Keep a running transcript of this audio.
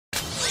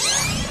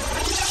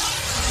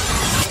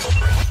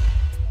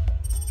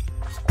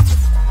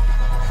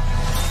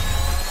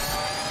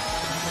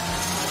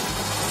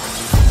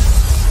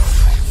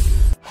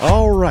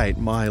Alright,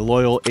 my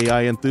loyal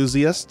AI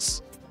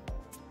enthusiasts.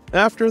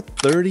 After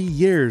 30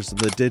 years in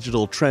the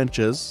digital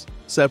trenches,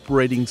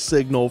 separating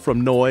signal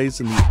from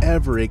noise in the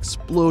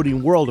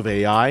ever-exploding world of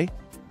AI,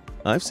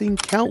 I've seen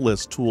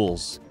countless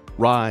tools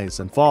rise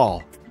and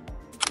fall.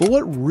 But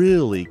what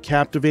really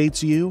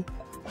captivates you,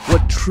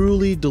 what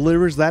truly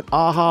delivers that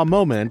aha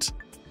moment,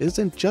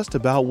 isn't just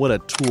about what a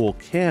tool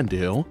can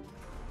do,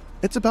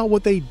 it's about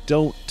what they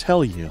don't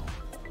tell you.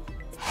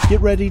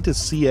 Get ready to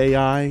see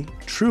AI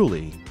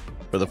truly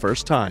for the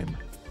first time.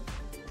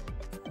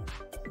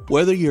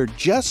 Whether you're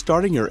just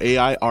starting your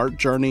AI art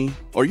journey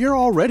or you're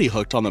already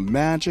hooked on the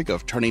magic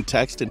of turning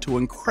text into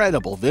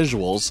incredible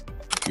visuals,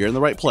 you're in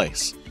the right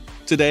place.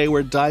 Today,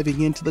 we're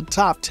diving into the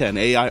top 10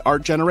 AI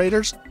art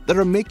generators that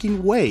are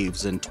making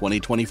waves in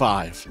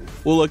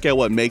 2025. We'll look at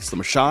what makes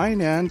them shine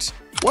and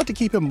what to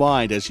keep in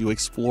mind as you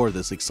explore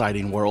this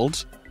exciting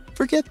world.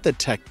 Forget the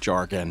tech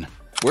jargon.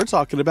 We're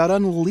talking about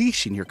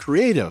unleashing your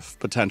creative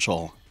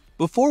potential.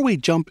 Before we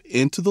jump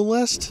into the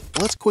list,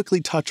 let's quickly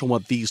touch on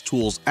what these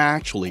tools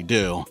actually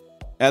do.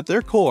 At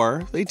their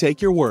core, they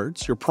take your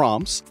words, your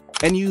prompts,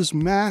 and use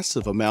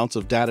massive amounts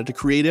of data to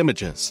create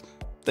images.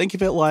 Think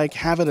of it like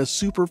having a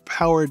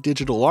super-powered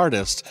digital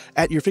artist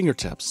at your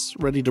fingertips,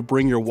 ready to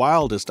bring your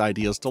wildest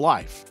ideas to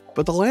life.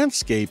 But the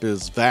landscape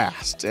is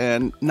vast,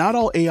 and not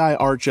all AI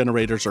art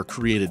generators are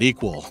created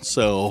equal,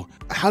 so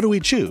how do we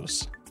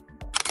choose?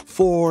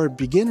 For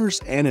beginners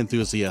and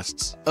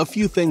enthusiasts, a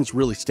few things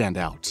really stand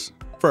out.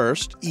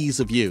 First, ease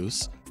of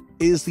use.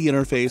 Is the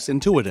interface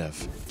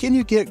intuitive? Can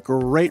you get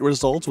great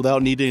results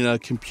without needing a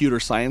computer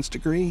science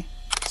degree?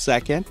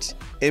 Second,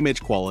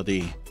 image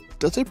quality.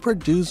 Does it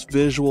produce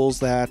visuals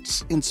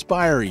that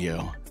inspire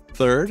you?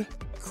 Third,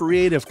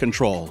 creative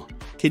control.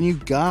 Can you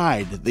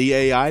guide the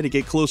AI to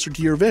get closer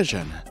to your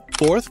vision?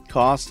 Fourth,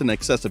 cost and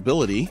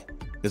accessibility.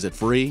 Is it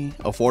free,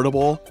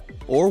 affordable,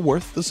 or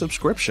worth the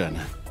subscription?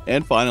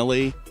 And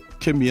finally,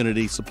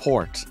 community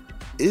support.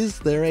 Is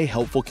there a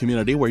helpful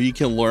community where you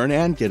can learn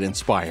and get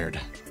inspired?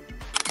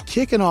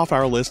 Kicking off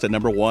our list at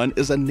number 1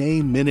 is a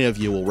name many of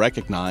you will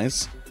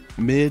recognize,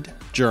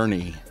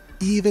 Midjourney.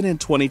 Even in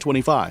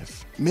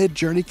 2025,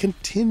 Midjourney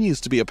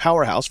continues to be a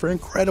powerhouse for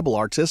incredible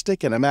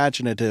artistic and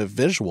imaginative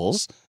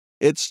visuals.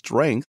 Its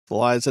strength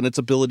lies in its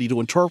ability to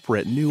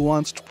interpret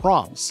nuanced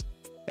prompts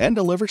and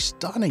deliver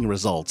stunning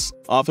results,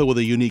 often with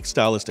a unique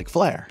stylistic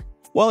flair.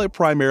 While it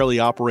primarily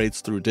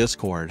operates through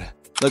Discord,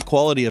 the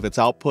quality of its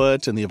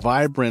output and the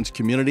vibrant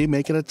community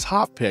make it a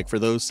top pick for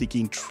those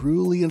seeking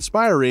truly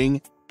inspiring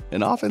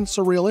and often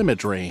surreal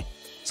imagery.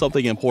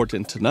 Something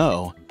important to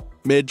know,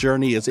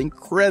 Midjourney is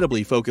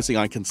incredibly focusing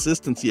on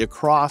consistency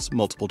across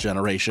multiple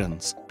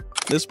generations.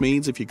 This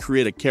means if you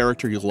create a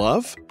character you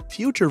love,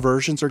 future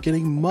versions are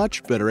getting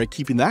much better at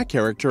keeping that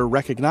character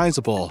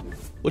recognizable,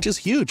 which is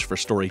huge for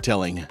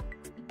storytelling.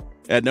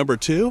 At number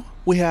 2,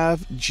 we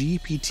have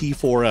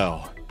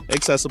GPT-4o,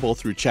 accessible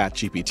through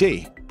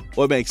ChatGPT.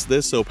 What makes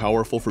this so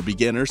powerful for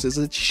beginners is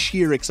its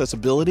sheer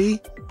accessibility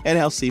and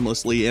how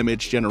seamlessly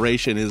image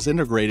generation is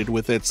integrated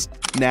with its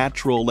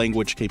natural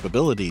language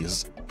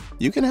capabilities.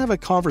 You can have a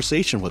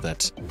conversation with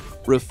it,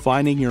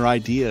 refining your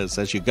ideas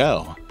as you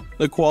go.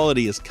 The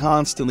quality is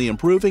constantly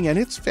improving and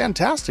it's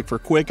fantastic for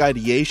quick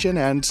ideation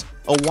and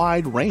a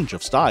wide range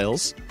of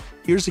styles.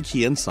 Here's a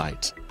key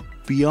insight.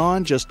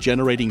 Beyond just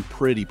generating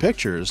pretty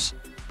pictures,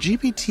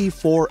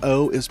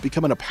 GPT-4o is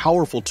becoming a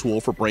powerful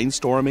tool for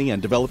brainstorming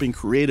and developing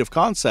creative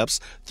concepts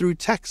through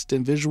text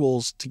and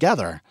visuals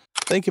together.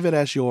 Think of it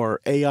as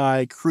your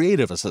AI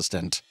creative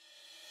assistant.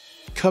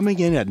 Coming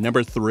in at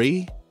number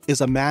 3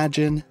 is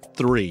Imagen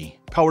 3,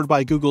 powered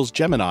by Google's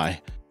Gemini.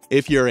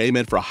 If you're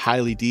aiming for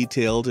highly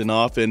detailed and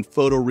often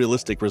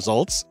photorealistic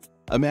results,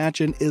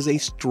 Imagen is a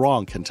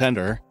strong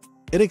contender.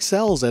 It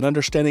excels at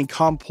understanding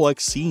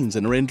complex scenes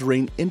and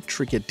rendering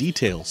intricate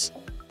details.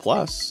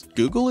 Plus,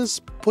 Google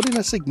is putting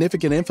a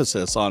significant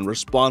emphasis on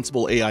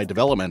responsible AI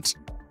development,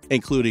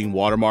 including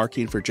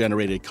watermarking for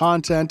generated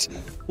content,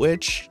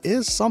 which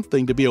is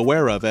something to be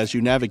aware of as you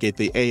navigate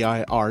the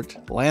AI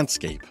art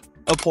landscape.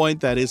 A point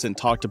that isn't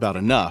talked about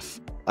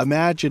enough,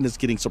 Imagen is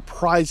getting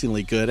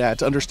surprisingly good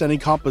at understanding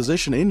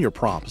composition in your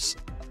prompts,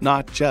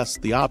 not just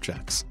the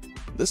objects.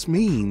 This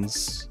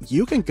means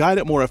you can guide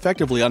it more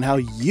effectively on how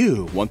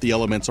you want the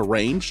elements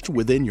arranged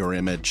within your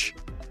image.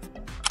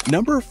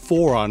 Number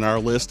 4 on our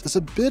list is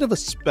a bit of a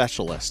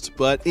specialist,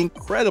 but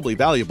incredibly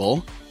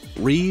valuable,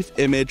 Reeve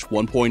Image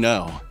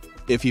 1.0.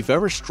 If you've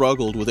ever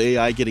struggled with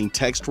AI getting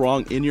text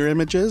wrong in your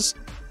images,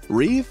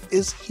 Reeve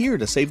is here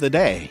to save the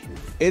day.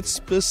 It's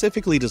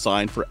specifically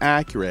designed for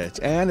accurate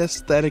and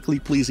aesthetically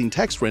pleasing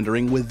text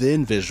rendering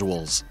within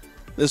visuals.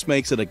 This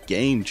makes it a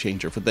game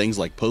changer for things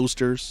like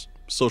posters,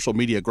 social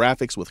media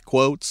graphics with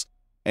quotes,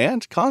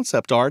 and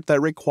concept art that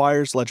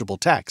requires legible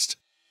text.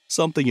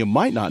 Something you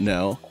might not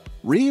know,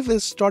 Reeve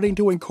is starting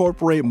to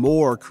incorporate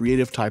more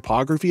creative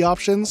typography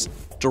options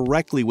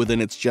directly within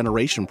its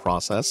generation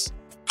process,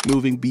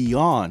 moving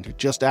beyond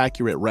just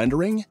accurate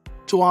rendering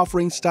to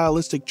offering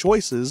stylistic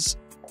choices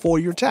for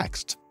your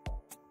text.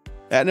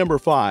 At number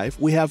 5,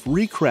 we have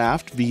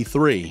Recraft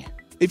V3.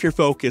 If your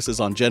focus is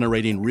on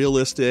generating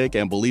realistic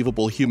and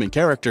believable human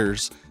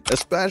characters,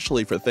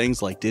 especially for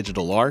things like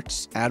digital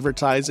arts,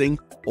 advertising,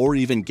 or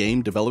even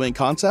game development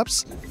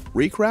concepts,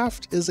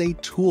 Recraft is a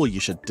tool you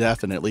should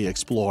definitely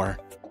explore.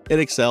 It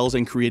excels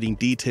in creating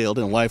detailed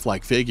and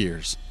lifelike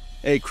figures.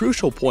 A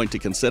crucial point to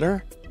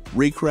consider: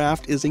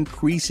 Recraft is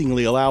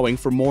increasingly allowing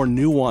for more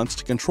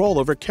nuanced control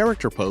over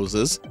character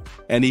poses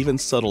and even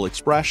subtle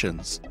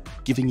expressions,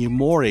 giving you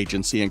more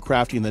agency in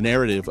crafting the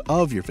narrative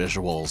of your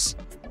visuals.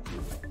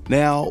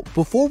 Now,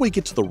 before we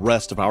get to the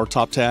rest of our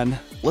top 10,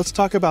 let's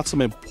talk about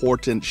some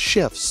important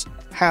shifts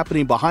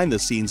happening behind the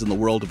scenes in the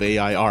world of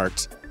AI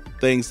art.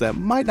 Things that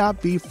might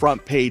not be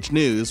front-page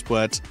news,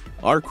 but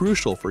are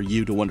crucial for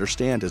you to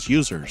understand as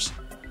users.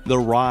 The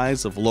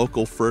rise of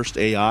local-first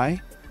AI.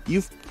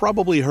 You've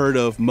probably heard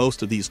of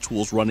most of these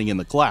tools running in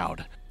the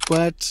cloud,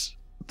 but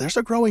there's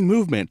a growing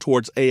movement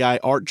towards AI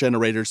art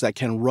generators that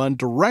can run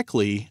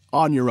directly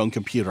on your own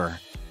computer.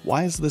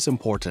 Why is this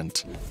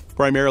important?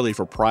 Primarily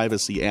for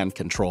privacy and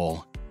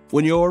control.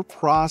 When your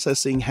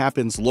processing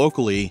happens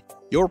locally,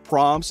 your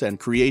prompts and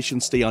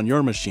creations stay on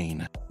your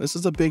machine. This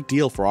is a big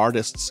deal for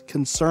artists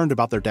concerned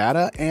about their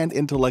data and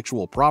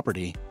intellectual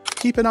property.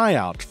 Keep an eye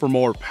out for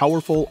more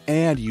powerful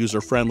and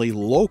user-friendly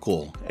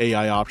local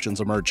AI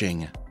options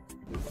emerging.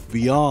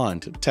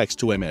 Beyond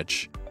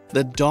text-to-image,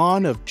 the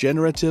dawn of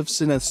generative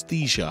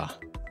synesthesia.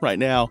 Right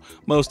now,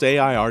 most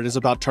AI art is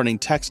about turning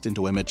text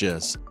into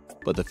images.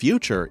 But the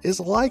future is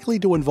likely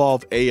to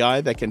involve AI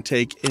that can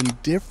take in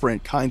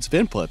different kinds of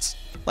inputs,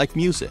 like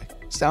music,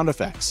 sound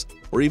effects,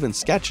 or even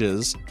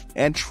sketches,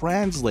 and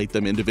translate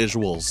them into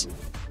visuals.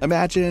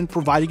 Imagine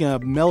providing a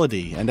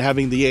melody and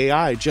having the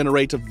AI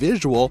generate a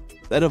visual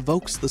that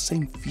evokes the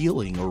same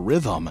feeling or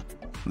rhythm.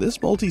 This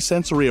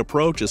multisensory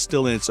approach is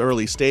still in its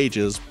early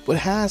stages, but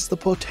has the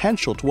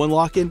potential to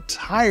unlock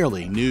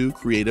entirely new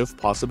creative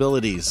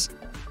possibilities.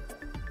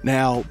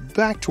 Now,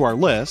 back to our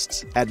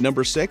list. At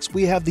number 6,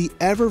 we have the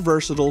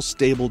ever-versatile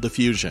Stable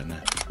Diffusion.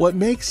 What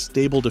makes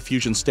Stable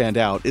Diffusion stand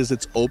out is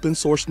its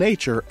open-source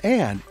nature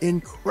and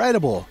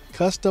incredible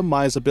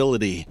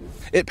customizability.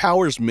 It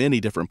powers many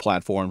different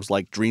platforms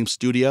like Dream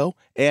Studio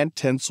and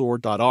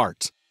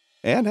Tensor.art,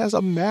 and has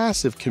a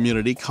massive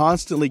community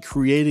constantly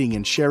creating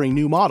and sharing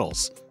new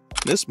models.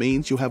 This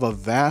means you have a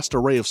vast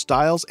array of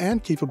styles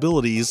and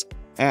capabilities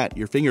at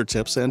your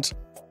fingertips, and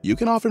you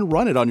can often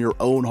run it on your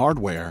own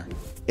hardware.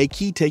 A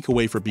key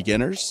takeaway for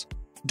beginners: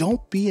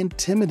 don't be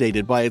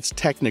intimidated by its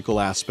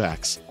technical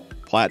aspects.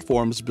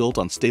 Platforms built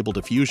on Stable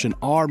Diffusion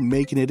are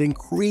making it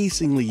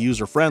increasingly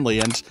user-friendly,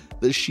 and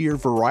the sheer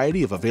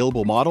variety of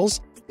available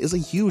models is a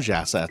huge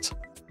asset.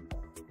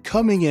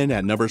 Coming in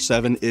at number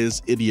 7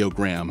 is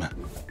Ideogram.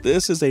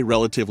 This is a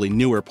relatively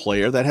newer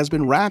player that has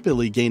been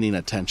rapidly gaining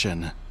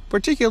attention,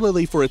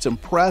 particularly for its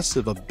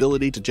impressive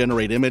ability to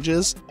generate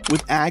images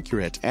with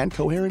accurate and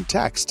coherent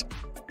text.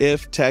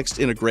 If text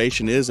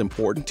integration is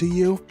important to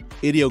you,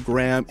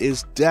 Ideogram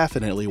is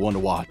definitely one to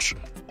watch.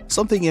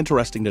 Something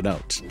interesting to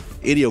note: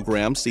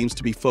 Ideogram seems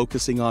to be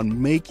focusing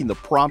on making the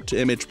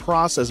prompt-to-image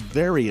process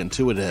very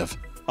intuitive,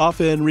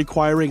 often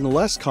requiring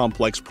less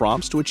complex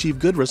prompts to achieve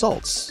good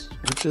results,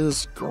 which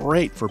is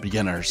great for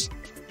beginners.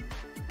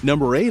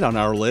 Number 8 on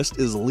our list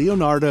is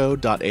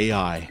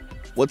Leonardo.ai.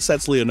 What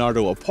sets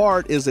Leonardo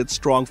apart is its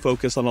strong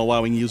focus on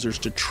allowing users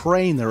to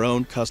train their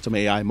own custom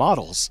AI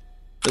models.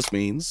 This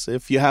means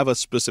if you have a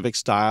specific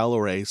style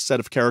or a set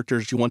of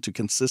characters you want to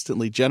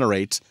consistently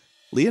generate,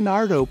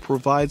 Leonardo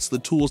provides the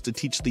tools to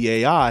teach the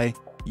AI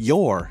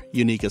your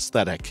unique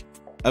aesthetic.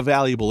 A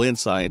valuable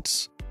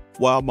insight: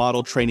 while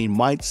model training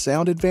might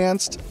sound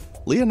advanced,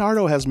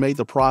 Leonardo has made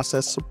the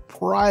process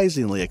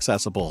surprisingly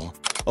accessible,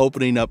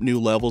 opening up new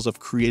levels of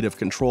creative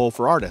control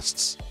for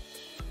artists.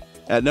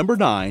 At number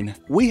 9,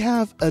 we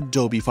have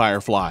Adobe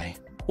Firefly.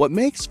 What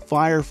makes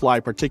Firefly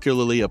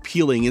particularly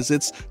appealing is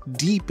its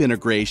deep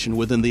integration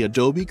within the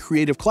Adobe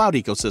Creative Cloud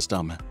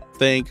ecosystem.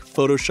 Think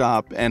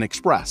Photoshop and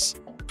Express.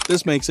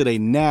 This makes it a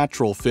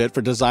natural fit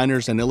for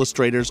designers and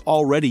illustrators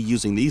already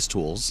using these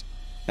tools.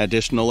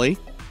 Additionally,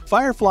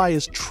 Firefly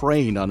is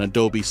trained on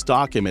Adobe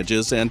stock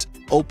images and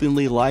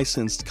openly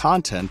licensed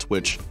content,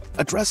 which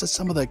addresses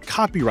some of the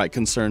copyright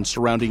concerns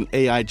surrounding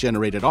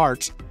AI-generated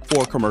art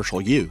for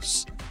commercial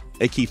use.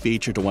 A key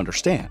feature to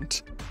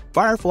understand: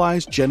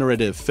 Firefly's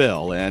Generative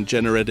Fill and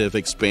Generative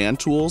Expand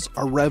tools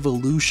are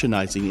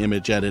revolutionizing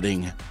image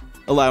editing,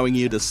 allowing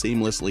you to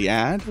seamlessly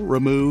add,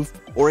 remove,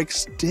 or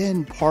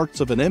extend parts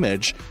of an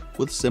image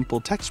with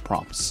simple text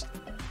prompts.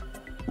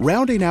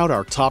 Rounding out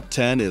our top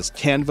 10 is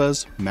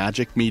Canva's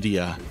Magic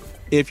Media.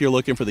 If you're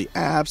looking for the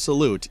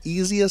absolute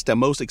easiest and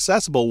most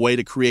accessible way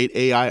to create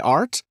AI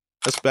art,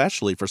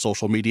 especially for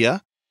social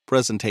media,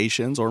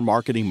 presentations, or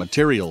marketing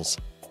materials,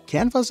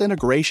 Canva's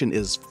integration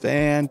is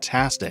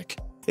fantastic.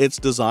 It's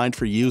designed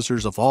for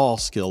users of all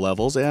skill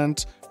levels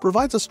and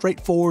provides a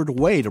straightforward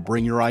way to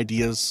bring your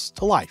ideas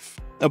to life.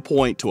 A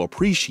point to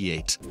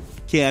appreciate: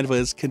 Canva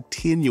is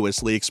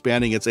continuously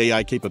expanding its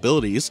AI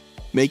capabilities,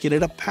 making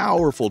it a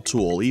powerful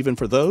tool even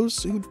for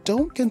those who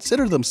don't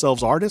consider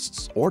themselves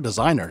artists or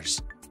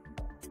designers.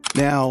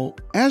 Now,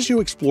 as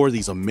you explore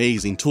these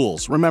amazing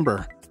tools,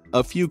 remember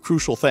a few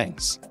crucial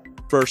things.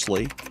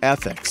 Firstly,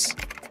 ethics.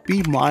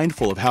 Be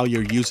mindful of how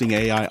you're using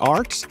AI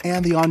art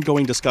and the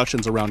ongoing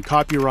discussions around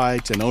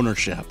copyright and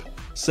ownership.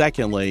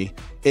 Secondly,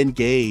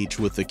 engage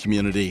with the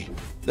community.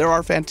 There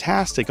are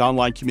fantastic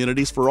online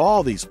communities for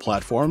all these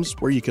platforms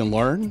where you can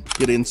learn,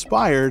 get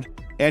inspired,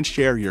 and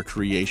share your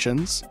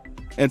creations.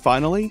 And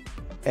finally,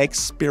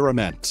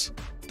 experiment.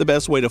 The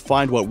best way to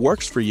find what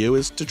works for you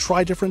is to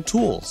try different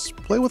tools,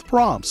 play with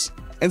prompts,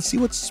 and see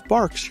what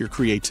sparks your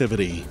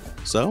creativity.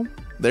 So,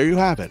 there you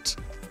have it.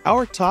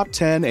 Our top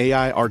 10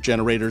 AI art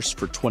generators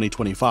for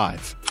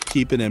 2025.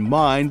 Keeping in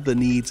mind the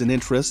needs and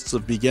interests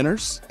of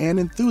beginners and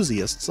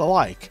enthusiasts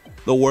alike.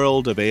 The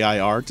world of AI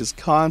art is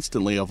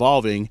constantly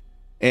evolving,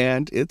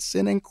 and it's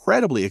an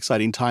incredibly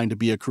exciting time to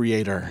be a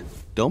creator.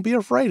 Don't be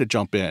afraid to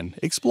jump in,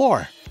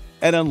 explore,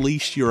 and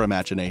unleash your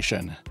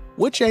imagination.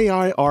 Which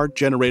AI art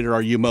generator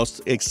are you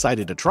most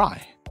excited to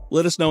try?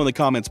 Let us know in the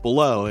comments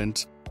below,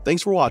 and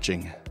thanks for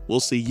watching. We'll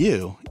see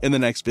you in the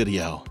next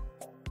video.